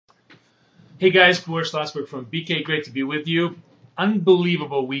Hey guys, Boris Schlossberg from BK. Great to be with you.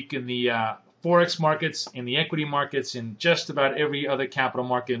 Unbelievable week in the Forex markets, in the equity markets, in just about every other capital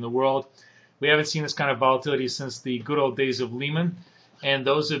market in the world. We haven't seen this kind of volatility since the good old days of Lehman. And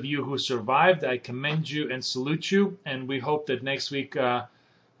those of you who survived, I commend you and salute you. And we hope that next week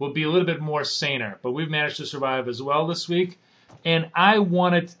will be a little bit more saner. But we've managed to survive as well this week. And I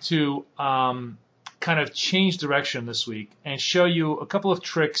wanted to kind of change direction this week and show you a couple of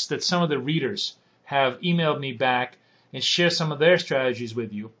tricks that some of the readers have emailed me back and share some of their strategies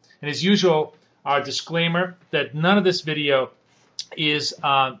with you. And as usual, our disclaimer that none of this video is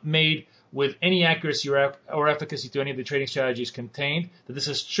made with any accuracy or efficacy to any of the trading strategies contained, that this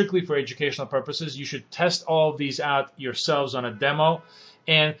is strictly for educational purposes. You should test all of these out yourselves on a demo.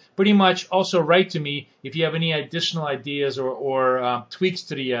 And pretty much also write to me if you have any additional ideas or tweaks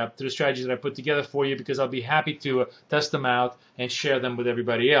to the strategies that I put together for you, because I'll be happy to test them out and share them with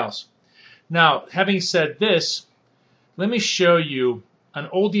everybody else. Now, having said this, let me show you an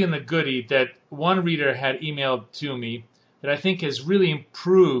oldie and the goodie that one reader had emailed to me that I think really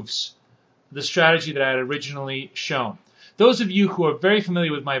improves the strategy that I had originally shown. Those of you who are very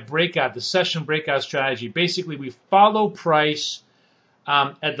familiar with my breakout, the session breakout strategy, basically we follow price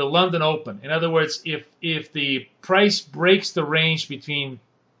at the London Open. In other words, if the price breaks the range between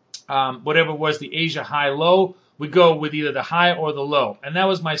whatever was the Asia high-low, we go with either the high or the low. And that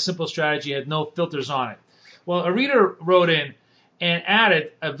was my simple strategy. It had no filters on it. Well, a reader wrote in and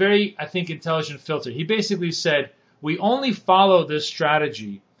added a very, I think, intelligent filter. He basically said, we only follow this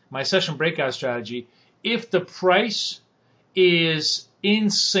strategy, my session breakout strategy, if the price is in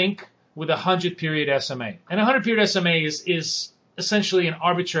sync with a 100-period SMA. And a 100-period SMA is essentially an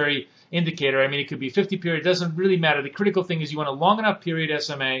arbitrary indicator. I mean, it could be 50 period, doesn't really matter. The critical thing is you want a long enough period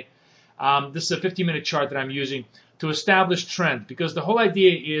SMA. This is a 50-minute chart that I'm using to establish trend, because the whole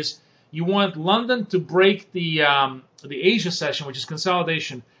idea is you want London to break the Asia session, which is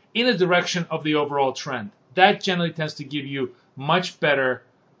consolidation, in the direction of the overall trend. That generally tends to give you much better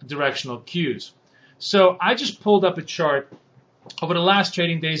directional cues. So I just pulled up a chart over the last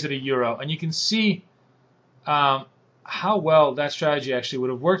trading days of the euro, and you can see how well that strategy actually would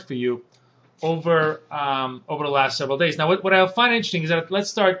have worked for you over the last several days. Now, what I find interesting is that let's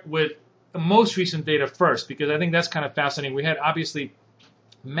start with the most recent data first, because I think that's kind of fascinating. We had obviously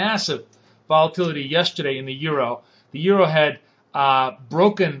massive volatility yesterday in the euro. The euro had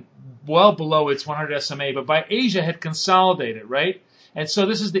broken well below its 100 SMA, but by Asia had consolidated, right? And so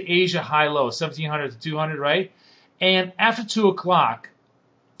this is the Asia high-low, 1700 to 200, right? And after 2 o'clock,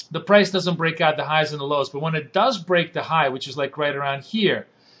 the price doesn't break out the highs and the lows, but when it does break the high, which is like right around here,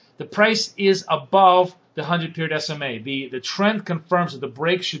 the price is above the 100-period SMA. The trend confirms that the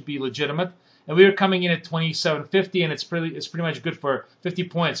break should be legitimate, and we were coming in at 2750, and it's pretty much good for 50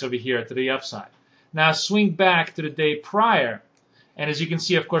 points over here to the upside. Now swing back to the day prior, and as you can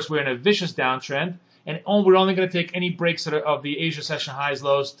see, of course, we're in a vicious downtrend, and we're only going to take any breaks of the Asia session highs,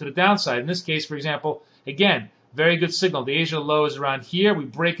 lows to the downside. In this case, for example, again, very good signal. The Asia low is around here. We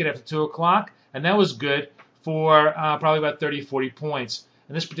break it after 2 o'clock, and that was good for probably about 30, 40 points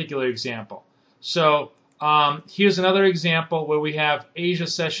in this particular example. So here's another example where we have Asia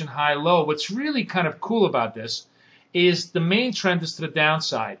session high-low. What's really kind of cool about this is the main trend is to the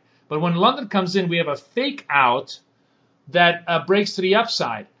downside. But when London comes in, we have a fake out that breaks to the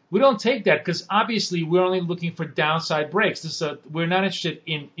upside. We don't take that because obviously we're only looking for downside breaks. We're not interested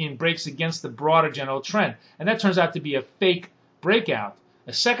in breaks against the broader general trend. And that turns out to be a fake breakout,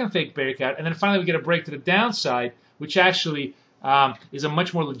 a second fake breakout, and then finally we get a break to the downside, which actually is a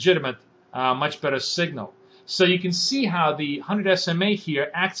much more legitimate, much better signal. So you can see how the 100 SMA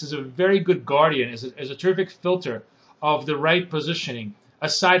here acts as a very good guardian, as a terrific filter of the right positioning,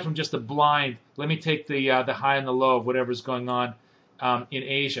 aside from just a blind, let me take the high and the low of whatever's going on in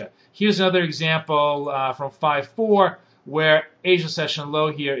Asia. Here's another example from 5-4 where Asia session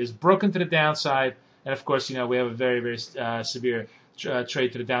low here is broken to the downside, and of course, we have a very, very severe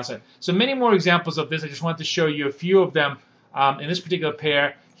trade to the downside. So many more examples of this. I just wanted to show you a few of them in this particular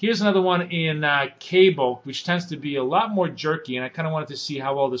pair. Here's another one in cable, which tends to be a lot more jerky, and I kind of wanted to see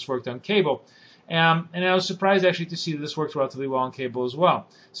how well this worked on cable. And I was surprised actually to see that this works relatively well on cable as well.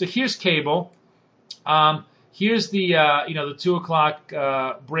 So here's cable. Here's the the 2 o'clock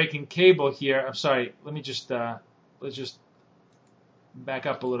breaking cable here. I'm sorry. Let me just let's just back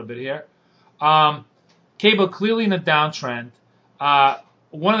up a little bit here. Cable clearly in a downtrend.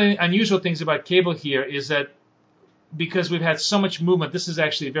 One of the unusual things about cable here is that because we've had so much movement, this is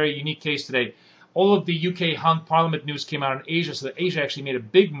actually a very unique case today. All of the UK hung Parliament news came out in Asia, so that Asia actually made a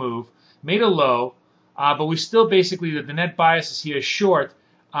big move, made a low, but we still basically, the net bias is here short,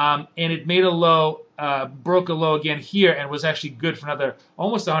 and it made a low, broke a low again here, and was actually good for another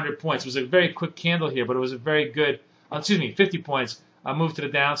almost 100 points. It was a very quick candle here, but it was a very good, 50 points move to the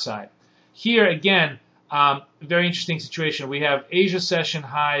downside. Here again, very interesting situation. We have Asia session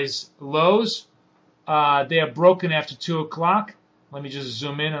highs, lows. They are broken after 2 o'clock. Let me just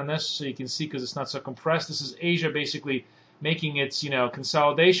zoom in on this so you can see because it's not so compressed. This is Asia basically making its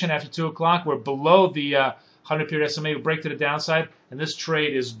consolidation after 2 o'clock. We're below the 100-period SMA. We break to the downside, and this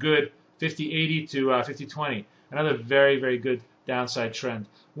trade is good, 50.80 to 50.20. Another very, very good downside trend.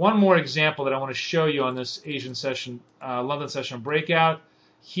 One more example that I want to show you on this Asian session, London session breakout.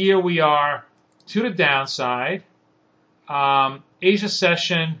 Here we are to the downside. Asia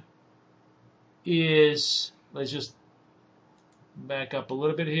session is, let's just back up a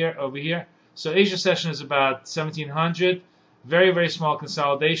little bit here, over here. So Asia session is about 1700. Very, very small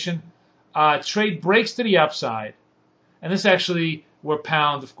consolidation. Trade breaks to the upside. And this actually, where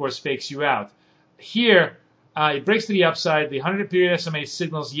pound, of course, fakes you out. Here, it breaks to the upside. The 100-period SMA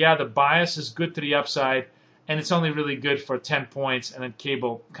signals, yeah, the bias is good to the upside, and it's only really good for 10 points, and then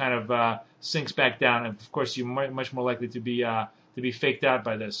cable kind of sinks back down. And, of course, you're much more likely to be faked out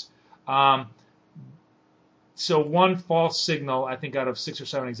by this. So one false signal, I think, out of 6 or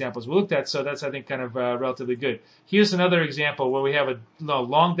 7 examples we looked at, so that's, I think, kind of relatively good. Here's another example where we have a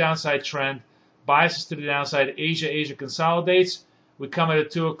long downside trend, biases to the downside, Asia consolidates. We come at a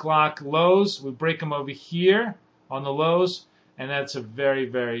 2 o'clock lows, we break them over here on the lows, and that's a very,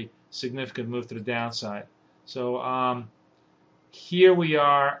 very significant move to the downside. So here we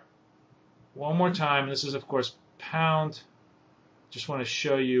are, one more time. This is, of course, pound. Just want to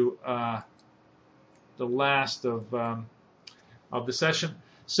show you the last of the session.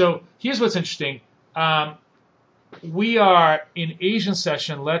 So here's what's interesting. We are in Asian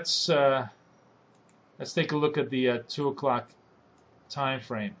session. Let's take a look at the 2 o'clock time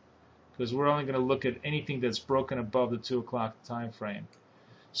frame, because we're only going to look at anything that's broken above the 2 o'clock time frame.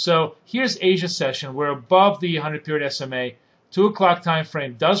 So here's Asia session. We're above the 100-period SMA. 2 o'clock time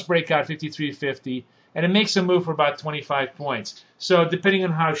frame does break out 53.50, and it makes a move for about 25 points. So depending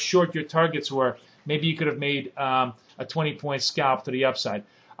on how short your targets were, maybe you could have made a 20-point scalp to the upside.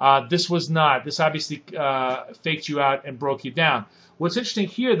 This was not. This obviously faked you out and broke you down. What's interesting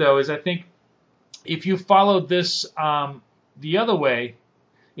here, though, is I think if you followed this the other way,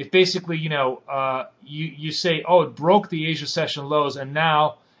 if basically, you say, oh, it broke the Asia session lows, and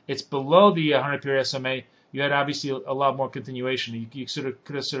now it's below the 100-period SMA, you had obviously a lot more continuation. You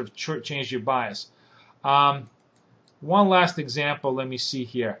could have changed your bias. One last example, let me see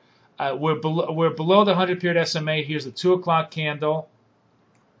here. We're below the 100-period SMA. Here's the 2 o'clock candle.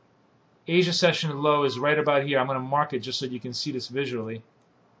 Asia session low is right about here. I'm going to mark it just so you can see this visually.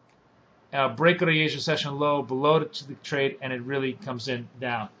 Break of the Asia session low below the trade, and it really comes in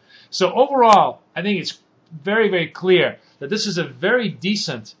down. So overall, I think it's very, very clear that this is a very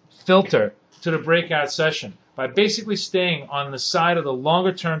decent filter to the breakout session. By basically staying on the side of the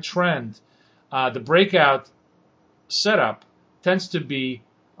longer-term trend, the breakout setup tends to be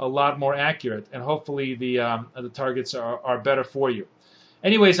a lot more accurate, and hopefully the targets are better for you.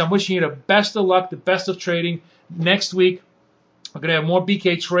 Anyways, I'm wishing you the best of luck, the best of trading. Next week, we're going to have more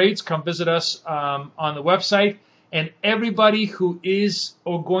BK trades. Come visit us on the website. And everybody who is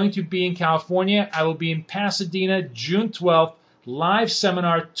or going to be in California, I will be in Pasadena June 12th, live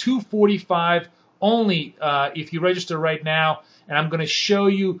seminar, 2:45 only if you register right now. And I'm going to show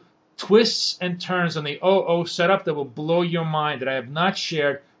you twists and turns on the 00 setup that will blow your mind, that I have not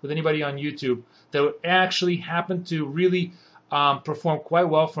shared with anybody on YouTube, that would actually happen to really perform quite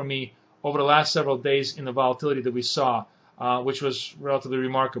well for me over the last several days in the volatility that we saw, which was relatively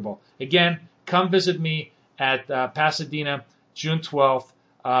remarkable. Again, come visit me at Pasadena, June 12th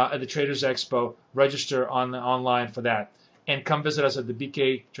at the Traders Expo. Register online for that. And come visit us at the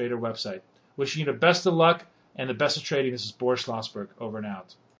BK Trader website. Wishing you the best of luck and the best of trading. This is Boris Schlossberg, over and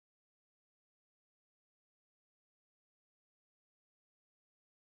out.